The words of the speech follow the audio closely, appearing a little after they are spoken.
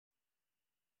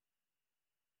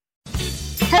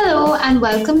and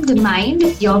welcome to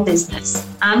Mind Your Business.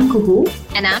 I'm Kuhu.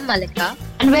 And I'm Malika.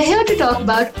 And we're here to talk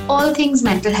about all things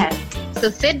mental health. So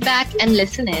sit back and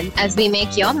listen in as we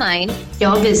make your mind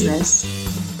your business.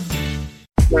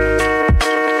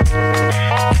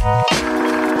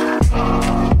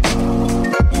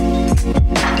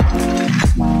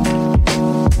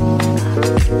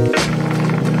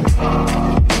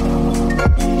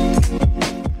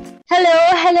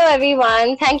 Hello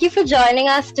everyone. Thank you for joining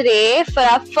us today for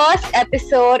our first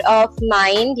episode of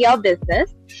Mind Your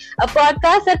Business, a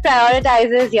podcast that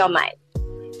prioritizes your mind.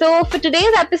 So for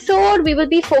today's episode, we will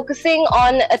be focusing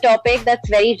on a topic that's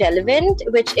very relevant,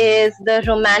 which is the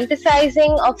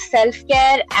romanticizing of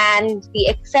self-care and the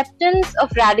acceptance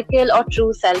of radical or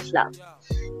true self-love.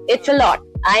 It's a lot,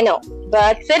 I know,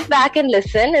 but sit back and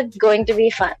listen. It's going to be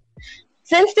fun.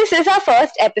 Since this is our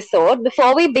first episode,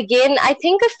 before we begin, I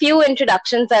think a few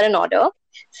introductions are in order.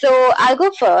 So I'll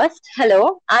go first.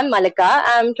 Hello, I'm Malika.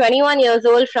 I'm 21 years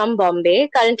old from Bombay,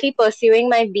 currently pursuing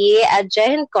my BA at Jai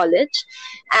Hind College.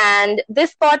 And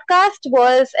this podcast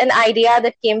was an idea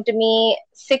that came to me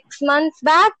 6 months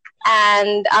back.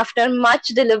 And after much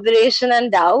deliberation and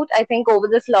doubt, I think over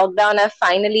this lockdown, I've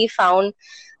finally found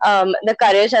the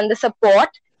courage and the support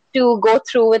to go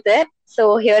through with it.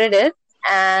 So here it is.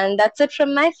 And that's it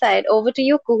from my side. Over to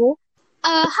you, Kuhu.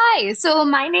 Hi, so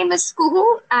my name is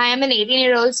Kuhu. I am an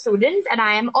 18-year-old student and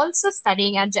I am also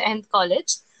studying at Jai Hind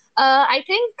College. I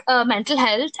think mental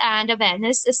health and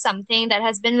awareness is something that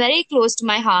has been very close to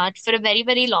my heart for a very,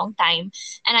 very long time.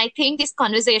 And I think these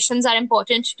conversations are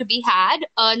important to be had,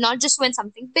 not just when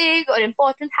something big or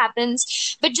important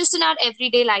happens, but just in our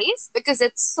everyday life, because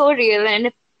it's so real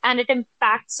and it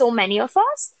impacts so many of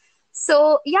us.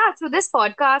 So yeah, through this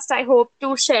podcast, I hope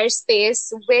to share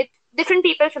space with different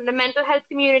people from the mental health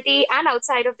community and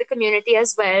outside of the community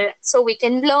as well. So we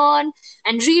can learn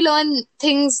and relearn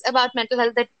things about mental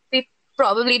health that we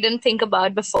probably didn't think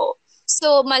about before.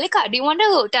 So Malika, do you want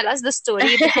to tell us the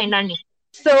story behind our name?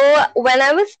 So when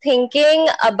I was thinking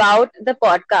about the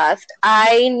podcast,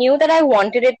 I knew that I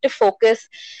wanted it to focus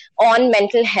on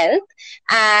mental health.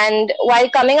 And while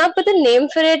coming up with a name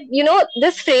for it,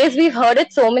 this phrase, we've heard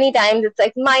it so many times. It's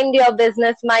like, mind your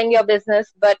business, mind your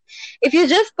business. But if you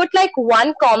just put like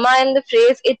one comma in the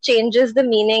phrase, it changes the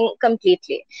meaning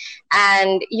completely.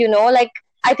 And,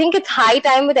 I think it's high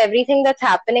time with everything that's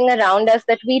happening around us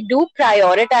that we do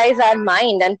prioritize our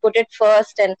mind and put it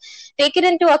first and take it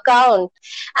into account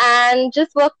and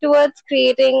just work towards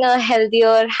creating a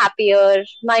healthier, happier,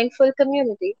 mindful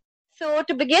community. So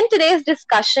to begin today's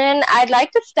discussion, I'd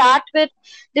like to start with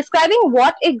describing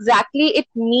what exactly it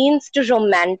means to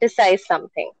romanticize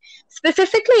something,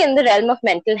 specifically in the realm of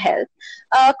mental health.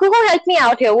 Kuhu, help me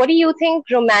out here. What do you think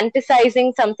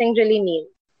romanticizing something really means?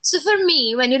 So for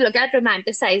me, when you look at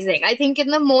romanticizing, I think in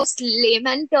the most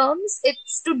layman terms,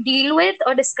 it's to deal with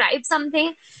or describe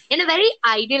something in a very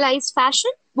idealized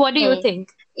fashion. What do you think?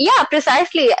 Yeah,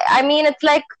 precisely. I mean, it's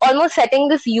like almost setting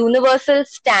this universal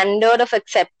standard of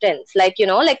acceptance. Like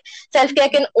self-care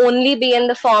can only be in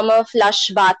the form of lush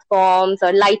bath bombs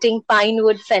or lighting pine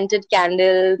wood scented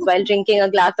candles while drinking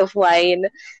a glass of wine.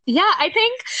 Yeah, I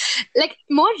think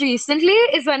more recently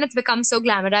is when it's become so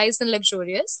glamorized and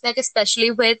luxurious,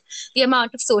 especially with the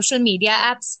amount of social media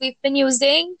apps we've been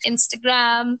using,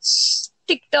 Instagram,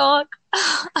 TikTok,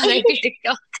 RIP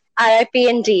TikTok. RIP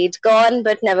indeed, gone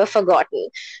but never forgotten.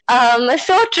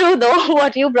 So true though,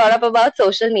 what you brought up about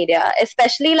social media,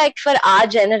 especially for our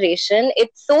generation,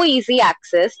 it's so easy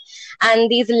access, and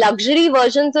these luxury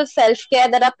versions of self-care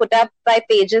that are put up by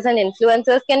pages and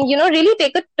influencers can, really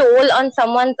take a toll on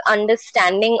someone's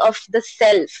understanding of the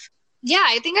self. Yeah,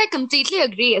 I think I completely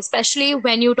agree, especially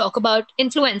when you talk about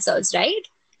influencers, right?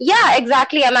 Yeah,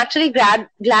 exactly. I'm actually glad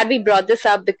we brought this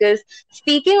up because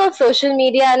speaking of social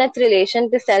media and its relation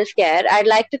to self-care, I'd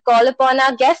like to call upon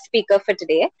our guest speaker for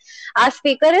today. Our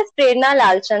speaker is Prerna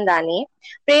Lalchandani.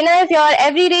 Prerna is your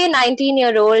everyday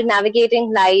 19-year-old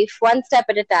navigating life one step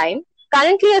at a time.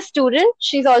 Currently a student,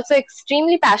 she's also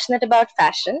extremely passionate about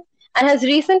fashion and has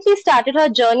recently started her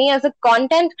journey as a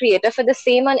content creator for the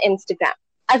same on Instagram.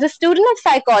 As a student of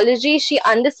psychology, she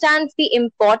understands the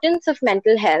importance of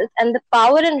mental health and the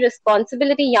power and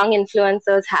responsibility young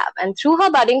influencers have. And through her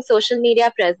budding social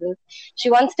media presence, she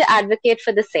wants to advocate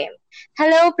for the same.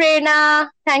 Hello, Prerna.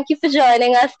 Thank you for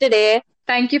joining us today.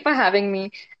 Thank you for having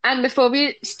me. And before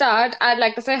we start, I'd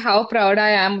like to say how proud I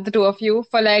am of the two of you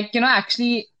for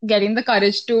actually getting the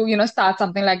courage to, start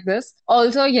something like this.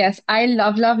 Also, yes, I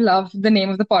love the name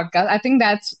of the podcast. I think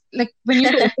that's when you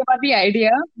told me about the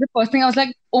idea, the first thing I was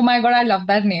like, oh my God, I love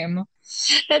that name.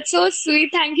 That's so sweet.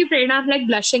 Thank you, Prerna. I'm like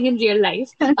blushing in real life.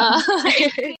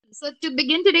 So, to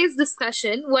begin today's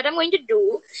discussion, what I'm going to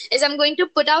do is I'm going to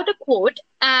put out a quote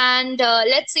and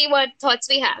let's see what thoughts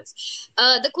we have.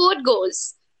 The quote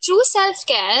goes: true self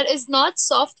care is not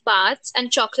soft baths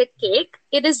and chocolate cake.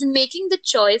 It is making the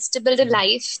choice to build a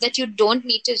life that you don't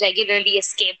need to regularly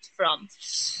escape from.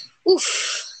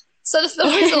 Oof. So, the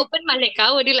floor is open,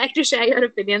 Malika. Would you like to share your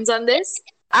opinions on this?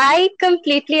 I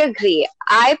completely agree.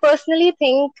 I personally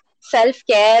think self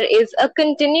care is a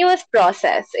continuous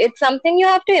process. It's something you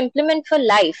have to implement for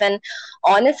life. And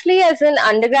honestly, as an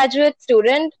undergraduate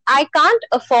student, I can't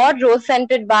afford rose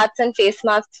scented baths and face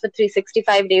masks for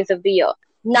 365 days of the year.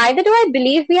 Neither do I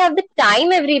believe we have the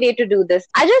time every day to do this.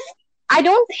 I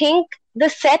don't think the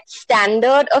set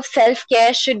standard of self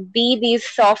care should be these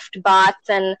soft baths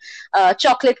and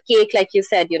chocolate cake, like you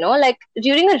said, like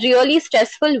during a really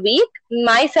stressful week,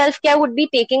 my self care would be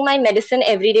taking my medicine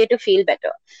every day to feel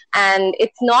better. And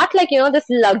it's not like, this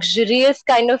luxurious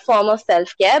kind of form of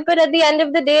self care, but at the end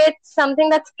of the day, it's something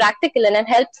that's practical and it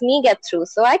helps me get through.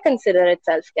 So I consider it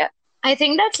self care. I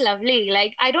think that's lovely.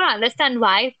 Like, I don't understand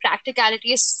why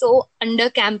practicality is so under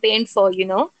campaigned for.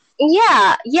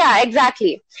 Yeah,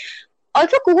 exactly.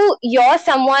 Also, Kuhu, you're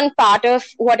someone part of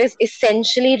what is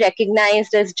essentially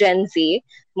recognized as Gen Z,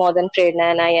 more than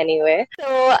Prerna and I anyway.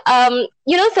 So,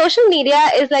 social media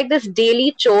is like this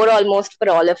daily chore almost for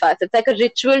all of us. It's like a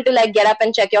ritual to like get up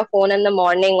and check your phone in the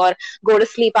morning or go to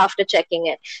sleep after checking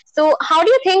it. So, how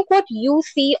do you think what you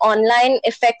see online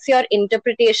affects your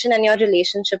interpretation and your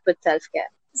relationship with self-care?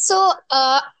 So,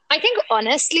 I think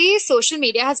honestly, social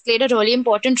media has played a really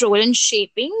important role in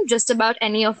shaping just about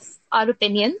any of our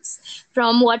opinions,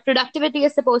 from what productivity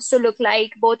is supposed to look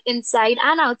like, both inside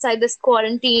and outside this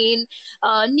quarantine,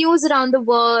 news around the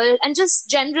world, and just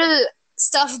general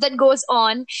stuff that goes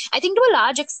on. I think to a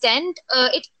large extent,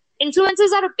 it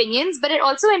influences our opinions, but it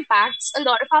also impacts a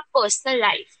lot of our personal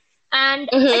life. And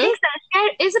I think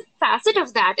self-care is a facet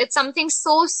of that. It's something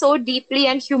so, so deeply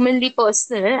and humanly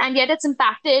personal, and yet it's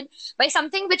impacted by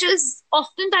something which is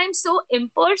oftentimes so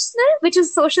impersonal, which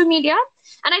is social media.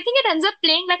 And I think it ends up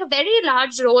playing like a very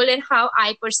large role in how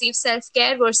I perceive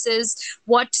self-care versus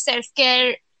what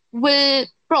self-care will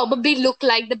probably look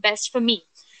like the best for me.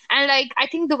 And like, I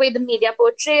think the way the media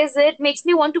portrays it makes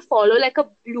me want to follow like a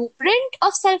blueprint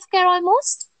of self-care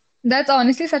almost. That's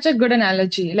honestly such a good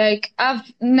analogy. Like, I've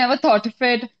never thought of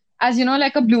it as,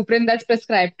 like a blueprint that's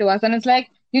prescribed to us. And it's like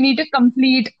you need to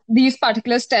complete these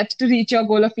particular steps to reach your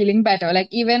goal of feeling better. Like,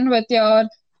 even with your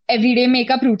everyday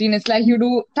makeup routine, it's like you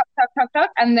do tuck, tuck, tuck, tuck,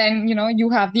 and then,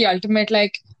 you have the ultimate,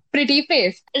 like, pretty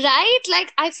face. Right?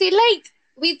 Like, I feel like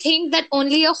we think that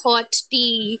only a hot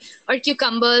tea or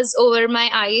cucumbers over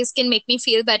my eyes can make me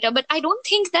feel better, but I don't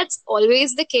think that's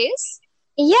always the case.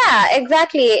 Yeah,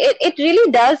 exactly. It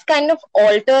really does kind of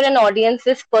alter an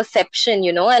audience's perception,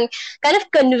 and kind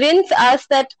of convince us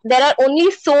that there are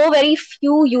only so very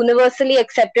few universally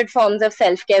accepted forms of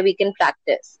self-care we can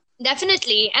practice.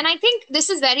 Definitely. And I think this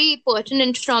is very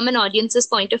pertinent from an audience's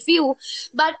point of view.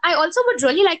 But I also would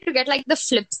really like to get like the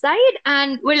flip side.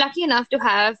 And we're lucky enough to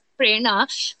have Prerna.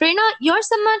 Prerna, you're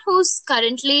someone who's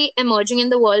currently emerging in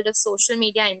the world of social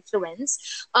media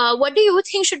influence. What do you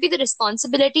think should be the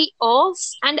responsibility of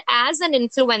and as an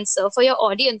influencer for your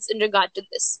audience in regard to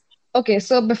this? Okay,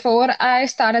 so before I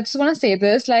start, I just want to say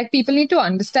this, like, people need to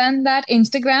understand that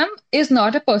Instagram is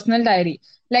not a personal diary.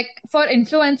 Like, for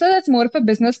influencers, it's more of a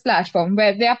business platform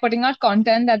where they are putting out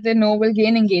content that they know will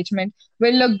gain engagement,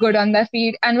 will look good on their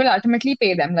feed, and will ultimately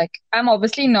pay them. Like, I'm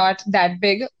obviously not that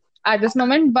big at this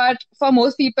moment, but for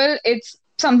most people, it's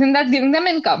something that's giving them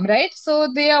income, right? So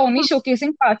they are only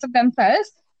showcasing parts of themselves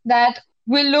that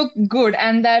will look good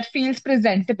and that feels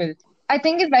presentable. I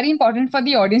think it's very important for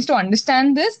the audience to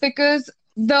understand this because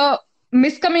the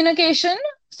miscommunication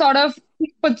sort of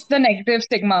puts the negative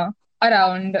stigma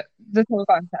around this whole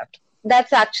concept.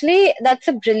 That's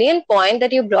a brilliant point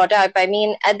that you brought up. I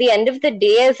mean, at the end of the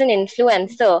day, as an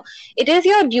influencer, it is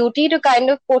your duty to kind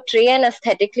of portray an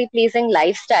aesthetically pleasing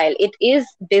lifestyle. It is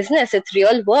business, it's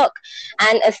real work.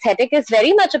 And aesthetic is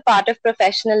very much a part of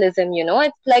professionalism,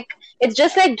 it's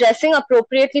just like dressing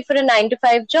appropriately for a 9 to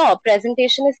 5 job.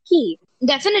 Presentation is key.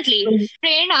 Definitely.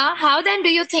 Prerna, how then do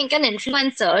you think an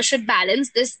influencer should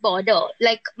balance this border,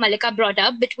 like Malika brought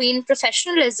up, between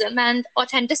professionalism and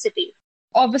authenticity?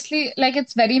 Obviously, like,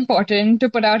 it's very important to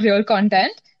put out real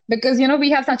content because we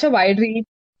have such a wide reach.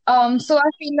 So I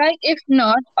feel like if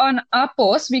not on our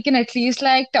posts, we can at least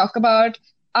like talk about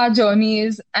our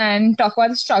journeys and talk about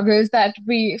the struggles that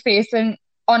we face in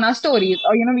on our stories,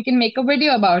 or we can make a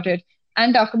video about it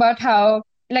and talk about how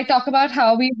like talk about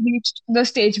how we've reached the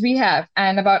stage we have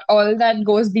and about all that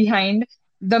goes behind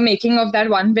the making of that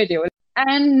one video.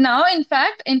 And now, in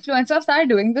fact, influencers are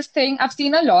doing this thing. I've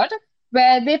seen a lot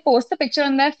where they post a picture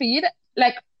on their feed,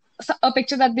 like a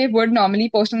picture that they would normally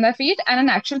post on their feed, and an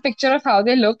actual picture of how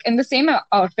they look in the same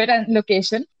outfit and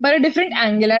location, but a different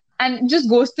angle. And just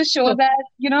goes to show that,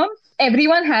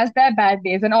 everyone has their bad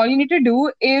days, and all you need to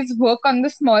do is work on the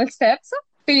small steps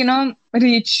to,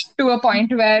 reach to a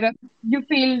point where you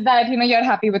feel that, you're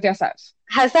happy with yourself.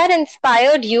 Has that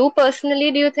inspired you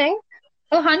personally, do you think?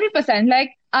 Oh, 100%.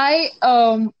 Like I,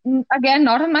 again,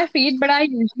 not on my feed, but I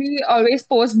usually always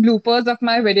post bloopers of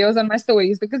my videos on my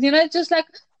stories because, it's just like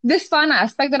this fun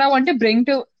aspect that I want to bring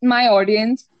to my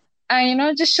audience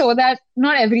and, just show that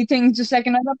not everything's just like,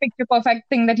 the picture perfect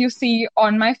thing that you see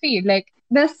on my feed. Like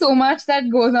there's so much that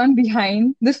goes on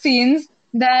behind the scenes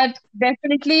that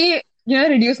definitely,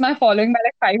 reduce my following by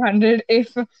like 500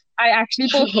 if I actually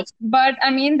post. But I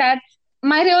mean, that's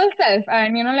my real self.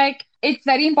 And, like, it's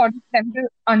very important for them to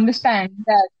understand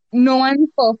that no one's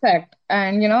perfect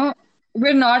and,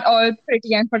 we're not all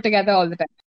pretty and put together all the time.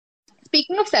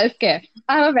 Speaking of self-care,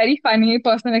 I have a very funny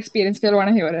personal experience if you want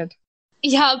to hear it.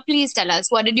 Yeah, please tell us.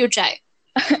 What did you try?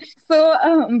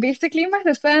 So basically, my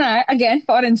sister and I, again,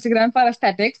 for Instagram, for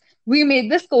aesthetics, we made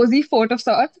this cozy fort of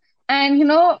sorts. And,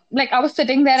 like I was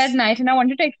sitting there at night and I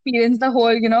wanted to experience the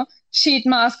whole, sheet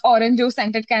mask, orange juice,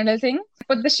 scented candle thing.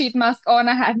 Put the sheet mask on,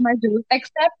 I had my juice.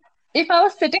 Except if I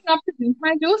was sitting up to drink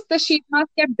my juice, the sheet mask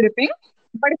kept dripping.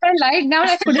 But if I lied down,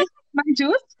 I couldn't drink my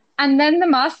juice. And then the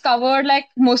mask covered like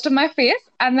most of my face.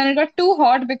 And then it got too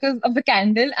hot because of the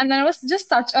candle. And then it was just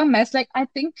such a mess. Like, I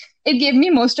think it gave me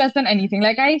more stress than anything.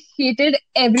 Like, I hated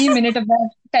every minute of that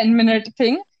 10-minute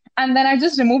thing. And then I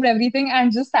just removed everything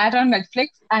and just sat on Netflix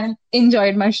and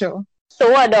enjoyed my show.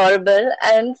 So adorable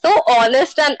and so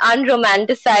honest and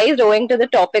unromanticized owing to the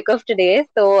topic of today.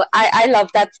 So I love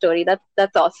that story.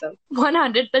 That's awesome.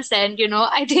 100%,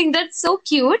 I think that's so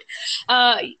cute.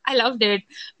 I loved it.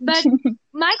 But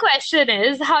my question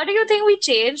is, how do you think we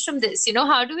change from this?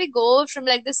 How do we go from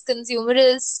like this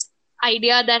consumerist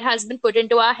idea that has been put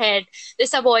into our head,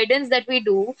 this avoidance that we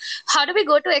do? How do we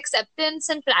go to acceptance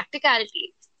and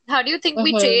practicality? How do you think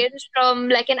we change from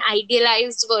like an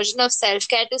idealized version of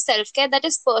self-care to self-care that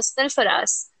is personal for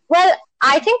us? Well,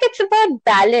 I think it's about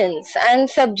balance and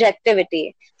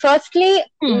subjectivity. Firstly,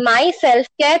 my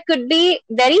self-care could be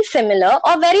very similar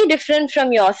or very different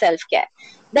from your self-care.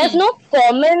 There's no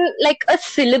common, like a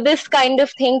syllabus kind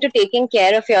of thing to taking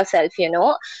care of yourself,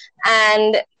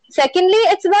 And secondly,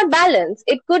 it's about balance.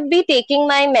 It could be taking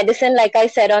my medicine, like I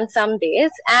said, on some days,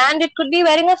 and it could be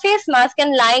wearing a face mask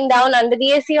and lying down under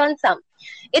the AC on some.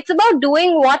 It's about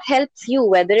doing what helps you,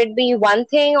 whether it be one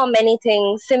thing or many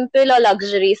things, simple or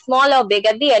luxury, small or big.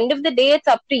 At the end of the day, it's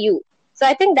up to you. So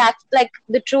I think that's like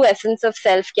the true essence of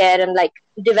self-care and like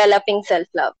developing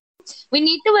self-love. We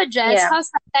need to address how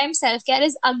sometimes self-care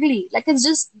is ugly. Like it's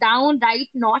just downright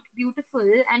not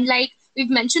beautiful. And like we've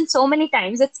mentioned so many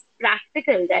times, it's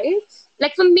practical, right?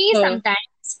 Like for me, sometimes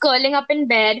curling up in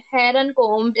bed, hair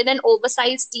uncombed, in an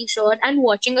oversized t-shirt and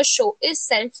watching a show is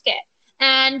self-care.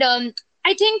 And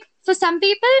I think for some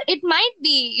people, it might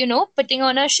be, putting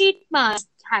on a sheet mask,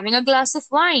 having a glass of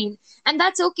wine. And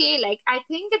that's okay. Like, I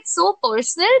think it's so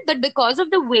personal, but because of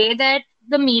the way that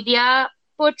the media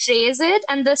portrays it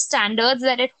and the standards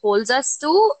that it holds us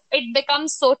to, it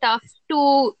becomes so tough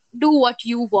to do what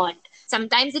you want.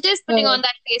 Sometimes it is putting on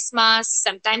that face mask.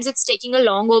 Sometimes it's taking a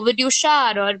long overdue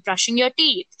shower or brushing your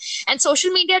teeth. And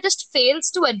social media just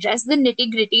fails to address the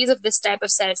nitty-gritties of this type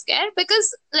of self-care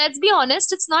because, let's be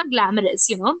honest, it's not glamorous,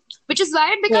 which is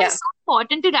why it becomes so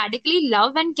important to radically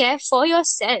love and care for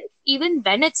yourself, even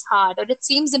when it's hard or it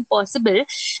seems impossible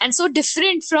and so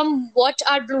different from what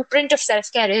our blueprint of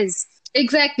self-care is.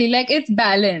 Exactly. Like it's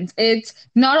balance. It's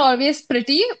not always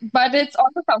pretty, but it's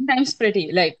also sometimes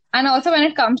pretty. Like, and also when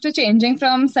it comes to changing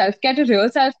from self-care to real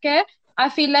self-care, I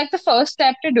feel like the first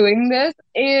step to doing this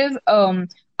is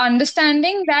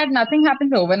understanding that nothing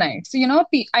happens overnight. So,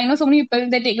 I know so many people,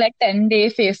 they take like 10-day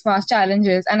face mask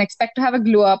challenges and expect to have a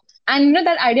glow up. And,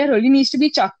 that idea really needs to be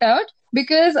chucked out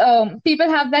because people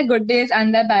have their good days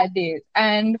and their bad days.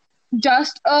 And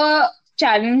just a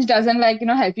challenge doesn't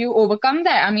help you overcome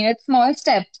that. I mean, it's small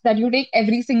steps that you take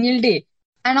every single day.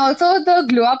 And also the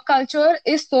glow up culture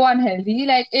is so unhealthy.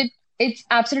 Like it's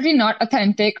absolutely not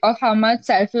authentic of how much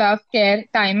self-love, care,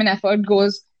 time and effort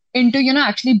goes into,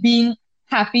 actually being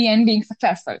happy and being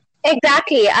successful.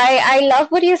 Exactly. I love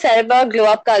what you said about glow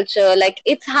up culture. Like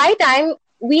it's high time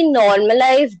we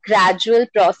normalize gradual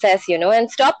process,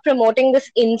 and stop promoting this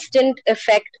instant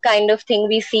effect kind of thing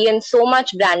we see in so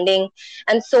much branding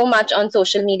and so much on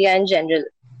social media in general.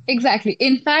 Exactly.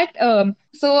 In fact,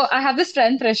 so I have this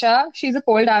friend, Trisha. She's a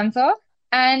pole dancer.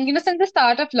 And, since the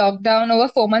start of lockdown over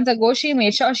 4 months ago, she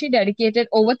made sure she dedicated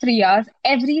over 3 hours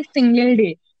every single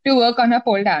day to work on her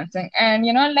pole dancing. And,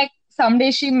 like some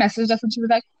days she messaged us and she was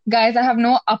like, guys, I have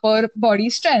no upper body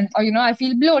strength, or, I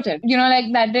feel bloated.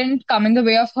 Like that didn't come in the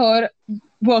way of her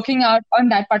working out on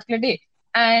that particular day.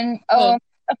 And a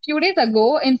few days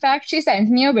ago, in fact, she sent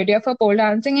me a video of her pole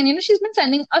dancing. And, she's been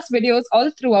sending us videos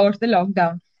all throughout the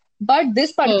lockdown. But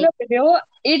this particular video,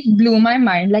 it blew my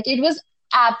mind. Like, it was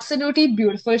absolutely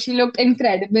beautiful. She looked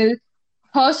incredible.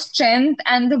 Her strength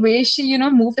and the way she,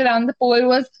 moved around the pole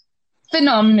was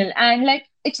phenomenal. And, like,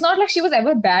 it's not like she was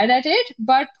ever bad at it,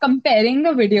 but comparing the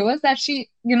videos that she,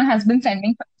 has been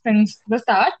sending since the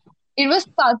start, it was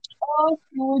such a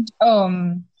huge,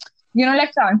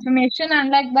 like transformation. And,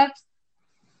 like, that's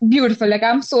beautiful. Like,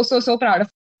 I'm so, so, so proud of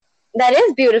her. That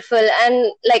is beautiful.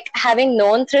 And like having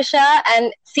known Trisha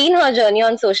and seen her journey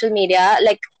on social media,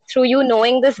 like through you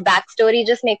knowing this backstory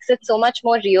just makes it so much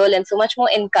more real and so much more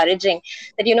encouraging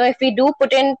that, if we do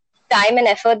put in time and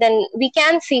effort, then we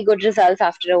can see good results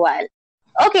after a while.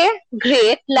 Okay,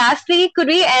 great. Lastly, could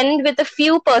we end with a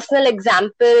few personal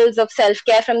examples of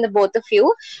self-care from the both of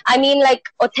you? I mean, like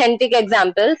authentic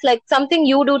examples, like something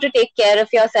you do to take care of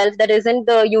yourself that isn't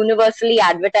the universally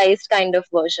advertised kind of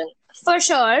version. For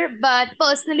sure. But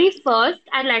personally, first,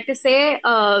 I'd like to say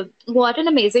what an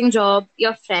amazing job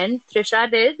your friend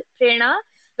Trisha did, Prerna,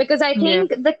 because I think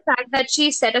the fact that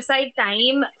she set aside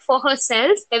time for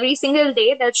herself every single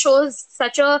day, that shows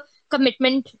such a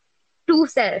commitment to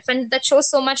self, and that shows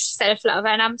so much self-love,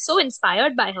 and I'm so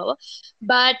inspired by her.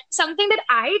 But something that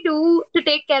I do to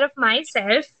take care of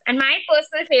myself, and my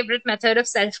personal favorite method of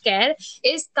self-care,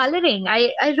 is coloring.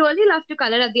 I really love to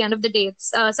color at the end of the day.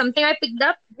 It's something I picked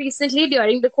up recently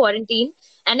during the quarantine,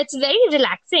 and it's very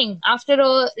relaxing after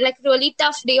a like really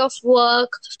tough day of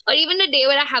work, or even a day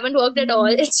where I haven't worked at all.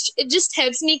 It just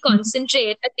helps me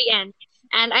concentrate at the end.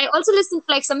 And I also listen to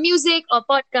like some music or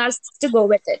podcasts to go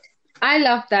with it. I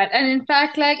love that. And in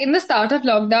fact, like in the start of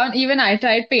lockdown, even I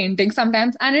tried painting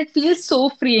sometimes and it feels so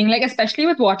freeing, like especially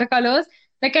with watercolors.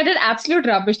 Like I did absolute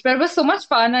rubbish, but it was so much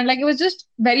fun and like it was just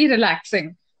very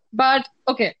relaxing. But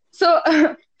okay, so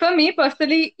for me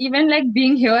personally, even like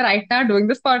being here right now doing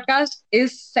this podcast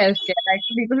is self-care. Like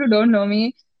for people who don't know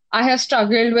me, I have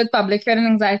struggled with public fear and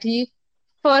anxiety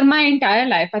for my entire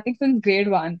life. I think since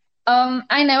grade one.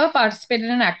 I never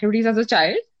participated in activities as a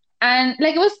child. And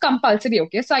like it was compulsory,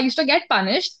 okay? So I used to get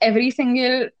punished every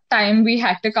single time we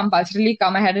had to compulsorily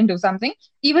come ahead and do something,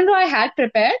 even though I had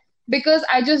prepared because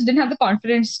I just didn't have the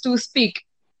confidence to speak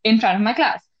in front of my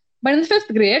class. But in the fifth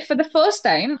grade, for the first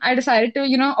time, I decided to,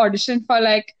 audition for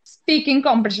like speaking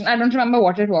competition. I don't remember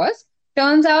what it was.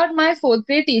 Turns out my fourth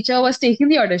grade teacher was taking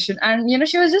the audition and,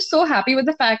 she was just so happy with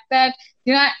the fact that,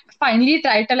 I finally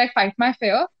tried to like fight my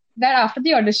fear that after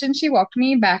the audition, she walked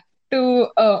me back to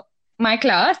my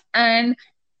class and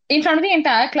in front of the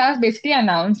entire class basically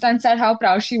announced and said how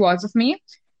proud she was of me.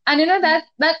 And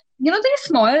these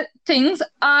small things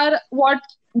are what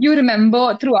you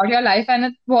remember throughout your life and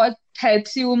it's what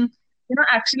helps you,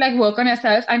 actually like work on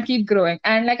yourself and keep growing.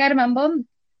 And like I remember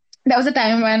there was a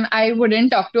time when I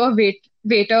wouldn't talk to a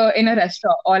waiter in a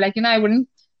restaurant or like, I wouldn't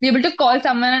be able to call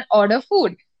someone and order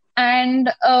food.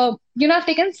 And, I've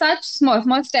taken such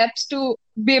small steps to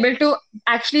be able to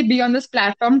actually be on this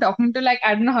platform talking to like,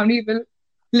 I don't know how many people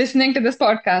listening to this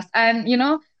podcast. And,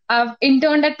 I've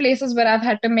interned at places where I've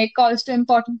had to make calls to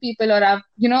important people or I've,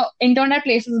 interned at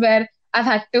places where I've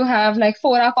had to have like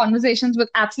 4-hour conversations with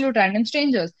absolute random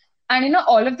strangers. And,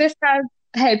 all of this has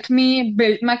helped me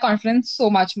build my confidence so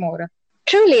much more.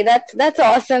 Truly, that's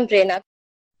awesome, Prerna.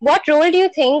 What role do you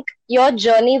think your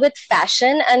journey with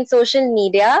fashion and social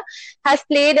media has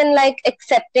played in like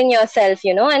accepting yourself,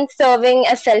 and serving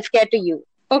as self-care to you?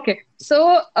 Okay.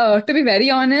 So, to be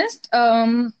very honest,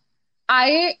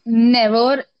 I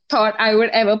never thought I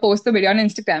would ever post the video on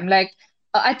Instagram. Like,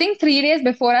 I think 3 days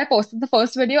before I posted the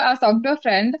first video, I was talking to a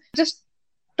friend, just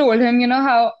told him,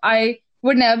 how I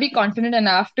would never be confident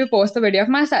enough to post a video of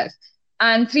myself.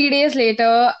 And 3 days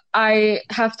later, I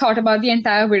have thought about the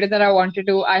entire video that I want to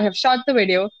do. I have shot the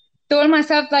video, told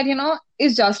myself that,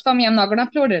 it's just for me. I'm not going to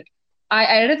upload it. I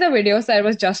edited the video, so it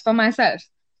was just for myself.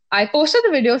 I posted the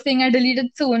video saying I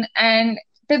deleted soon. And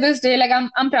to this day, like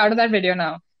I'm proud of that video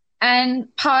now. And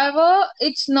however,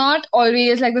 it's not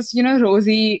always like this,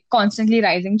 rosy, constantly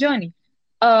rising journey.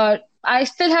 I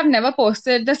still have never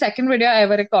posted the second video I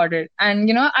ever recorded. And,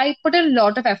 I put a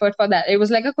lot of effort for that. It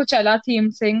was like a Coachella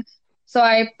themed thing. So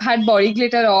I had body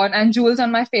glitter on and jewels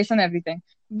on my face and everything.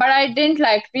 But I didn't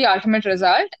like the ultimate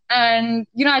result. And,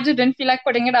 I just didn't feel like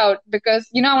putting it out because,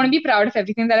 I want to be proud of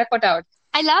everything that I put out.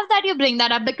 I love that you bring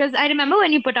that up because I remember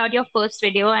when you put out your first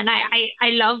video and I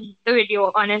loved the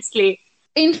video, honestly.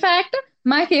 In fact,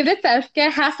 my favorite self-care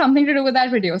has something to do with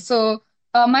that video. So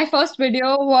my first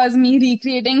video was me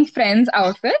recreating Friends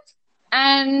outfits.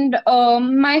 And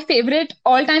my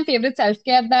all-time favorite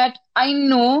self-care that I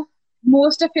know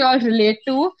most of y'all relate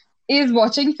to is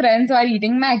watching Friends while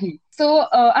eating Maggie. So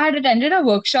I had attended a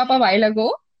workshop a while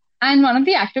ago, and one of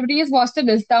the activities was to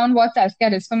list down what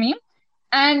self-care is for me.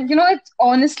 And, it's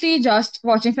honestly just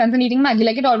watching Friends and eating Maggie.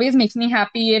 Like, it always makes me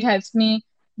happy. It helps me,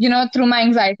 through my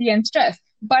anxiety and stress.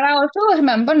 But I also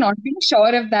remember not being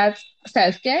sure if that's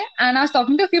self-care. And I was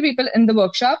talking to a few people in the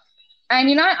workshop. And,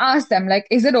 I asked them, like,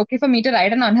 is it okay for me to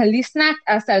write an unhealthy snack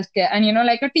as self-care? And,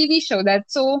 like a TV show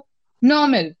that's so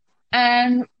normal.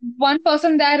 And one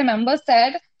person there I remember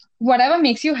said, whatever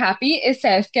makes you happy is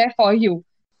self-care for you.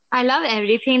 I love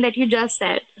everything that you just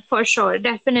said, for sure,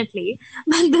 definitely.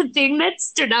 But the thing that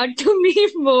stood out to me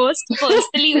most,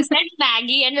 personally, you said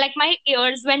Maggie, and like my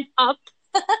ears went up.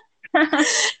 Oh, but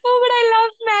I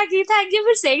love Maggie. Thank you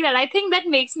for saying that. I think that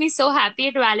makes me so happy.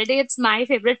 It validates my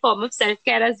favorite form of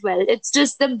self-care as well. It's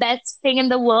just the best thing in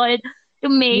the world to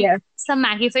make some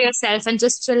Maggie for yourself and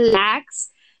just relax.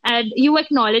 And you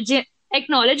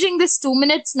acknowledging this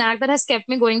 2-minute snack that has kept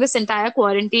me going this entire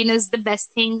quarantine is the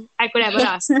best thing I could ever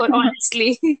ask for,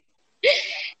 honestly.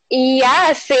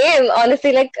 Yeah, same.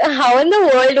 Honestly, like, how in the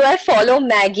world do I follow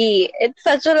Maggie? It's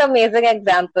such an amazing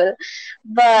example.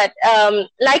 But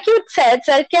like you said,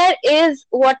 self-care is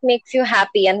what makes you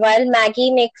happy. And while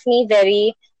Maggie makes me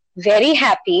very, very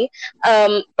happy,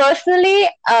 personally,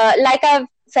 like I've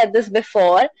said this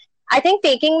before, I think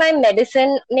taking my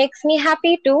medicine makes me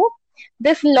happy too.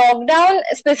 This lockdown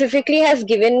specifically has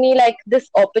given me like this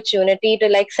opportunity to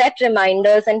like set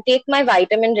reminders and take my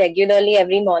vitamin regularly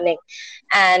every morning.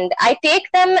 And I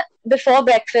take them before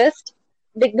breakfast,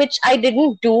 which I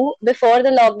didn't do before the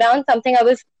lockdown, something I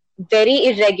was very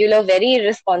irregular, very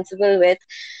irresponsible with.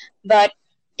 But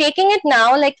taking it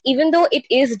now, like, even though it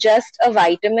is just a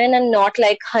vitamin and not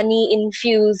like honey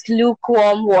infused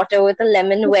lukewarm water with a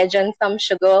lemon wedge and some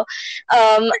sugar,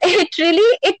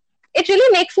 it really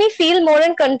makes me feel more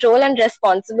in control and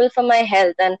responsible for my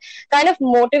health and kind of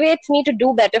motivates me to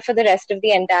do better for the rest of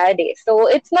the entire day. So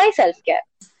it's my self-care.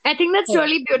 I think that's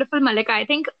really beautiful, Malika. I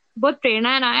think both Prerna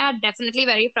and I are definitely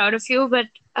very proud of you, but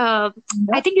I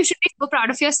think you should be so proud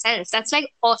of yourself. That's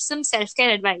like awesome self-care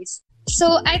advice.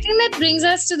 So I think that brings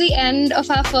us to the end of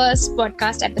our first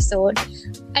podcast episode.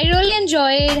 I really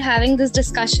enjoyed having this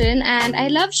discussion and I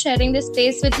love sharing this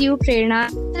space with you, Prerna.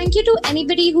 Thank you to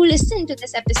anybody who listened to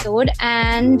this episode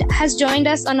and has joined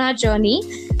us on our journey.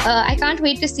 I can't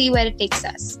wait to see where it takes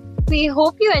us. We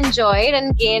hope you enjoyed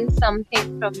and gained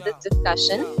something from this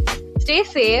discussion. Stay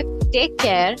safe, take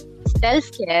care,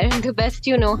 self-care the best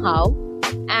you know how.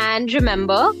 And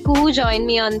remember, who joined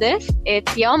me on this?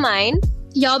 It's your mind,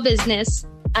 your business.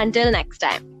 Until next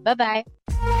time. Bye-bye.